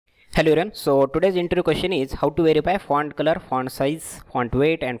Hello everyone. So today's interview question is how to verify font color, font size, font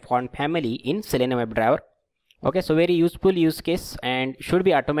weight and font family in Selenium WebDriver. Okay, so very useful use case and should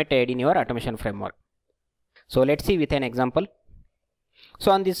be automated in your automation framework. So let's see with an example.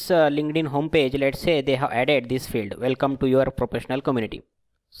 So on this LinkedIn homepage, let's say they have added this field, welcome to your professional community.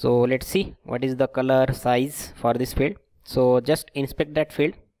 So let's see what is the color size for this field. So just inspect that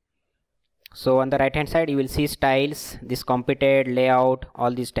field. So on the right hand side you will see styles, this competed, layout,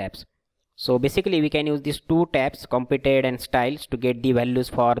 all these tabs. So basically we can use these two tabs, competed and styles, to get the values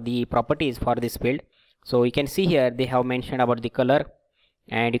for the properties for this field. So you can see here they have mentioned about the color,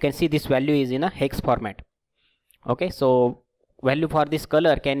 and you can see this value is in a hex format. Okay, so value for this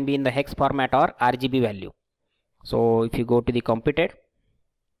color can be in the hex format or RGB value. So if you go to the competed,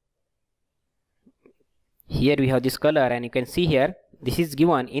 here we have this color and you can see here this is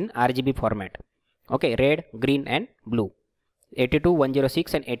given in RGB format. Okay, red, green and blue, 82,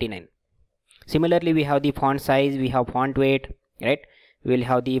 106 and 89. Similarly we have the font size, we have font weight, right? We will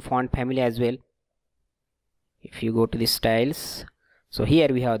have the font family as well. If you go to the styles, so here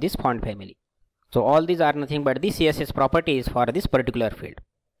we have this font family. So all these are nothing but the CSS properties for this particular field.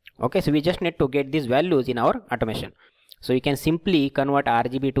 Okay, so we just need to get these values in our automation. So you can simply convert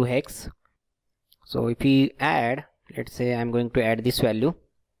RGB to hex. So if we add, let's say I'm going to add this value,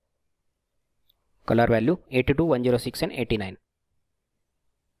 color value 82, 106 and 89.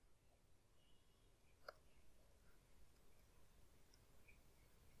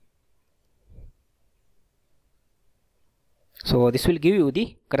 So this will give you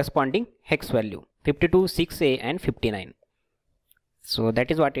the corresponding hex value 52, 6A and 59. So that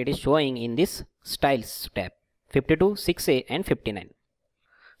is what it is showing in this styles tab, 52, 6A and 59.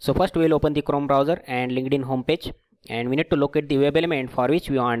 So first we will open the Chrome browser and LinkedIn homepage, and we need to locate the web element for which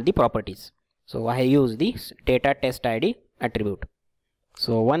we want the properties. So I use the data test ID attribute.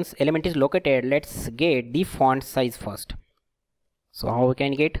 So once element is located, let's get the font size first. So how we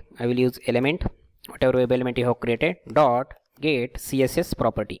can get? I will use element, whatever web element you have created, dot get CSS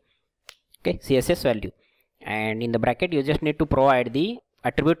property. Okay, CSS value, and in the bracket you just need to provide the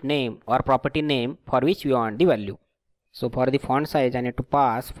attribute name or property name for which we want the value. So for the font size I need to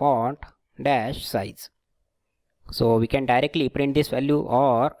pass font dash size. So we can directly print this value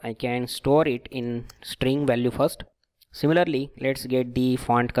or I can store it in string value first. Similarly let's get the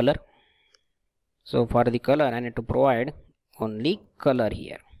font color. So for the color I need to provide only color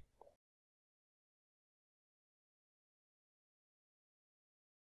here.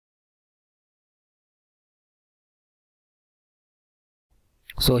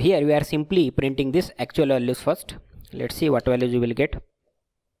 So here we are simply printing this actual values first. Let's see what values you will get.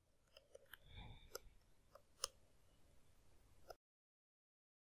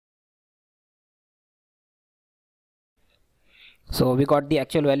 So we got the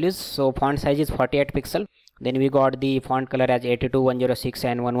actual values. So font size is 48 pixel. Then we got the font color as 82, 106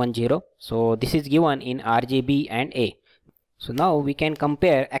 and 110. So this is given in RGB and A. So now we can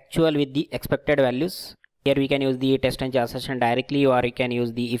compare actual with the expected values. Here we can use the test and assertion directly, or you can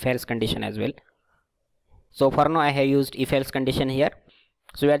use the if else condition as well. So for now I have used if else condition here.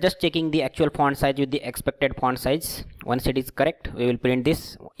 So we are just checking the actual font size with the expected font size. Once it is correct, we will print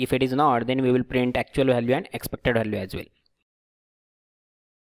this. If it is not, then we will print actual value and expected value as well.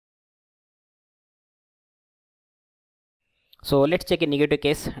 So let's check a negative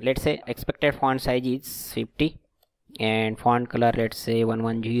case. Let's say expected font size is 50 and font color, let's say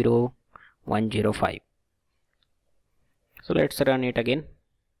 110, 105. So let's run it again.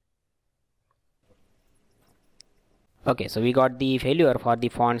 Okay, so we got the failure for the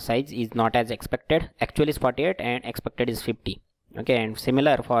font size is not as expected. Actual is 48 and expected is 50. Okay, and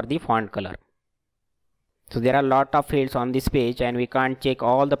similar for the font color. So there are a lot of fields on this page and we can't check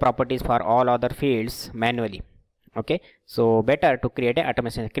all the properties for all other fields manually. Okay, so better to create an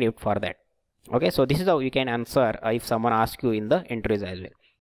automation script for that. Okay, so this is how you can answer if someone asks you in the interviews as well.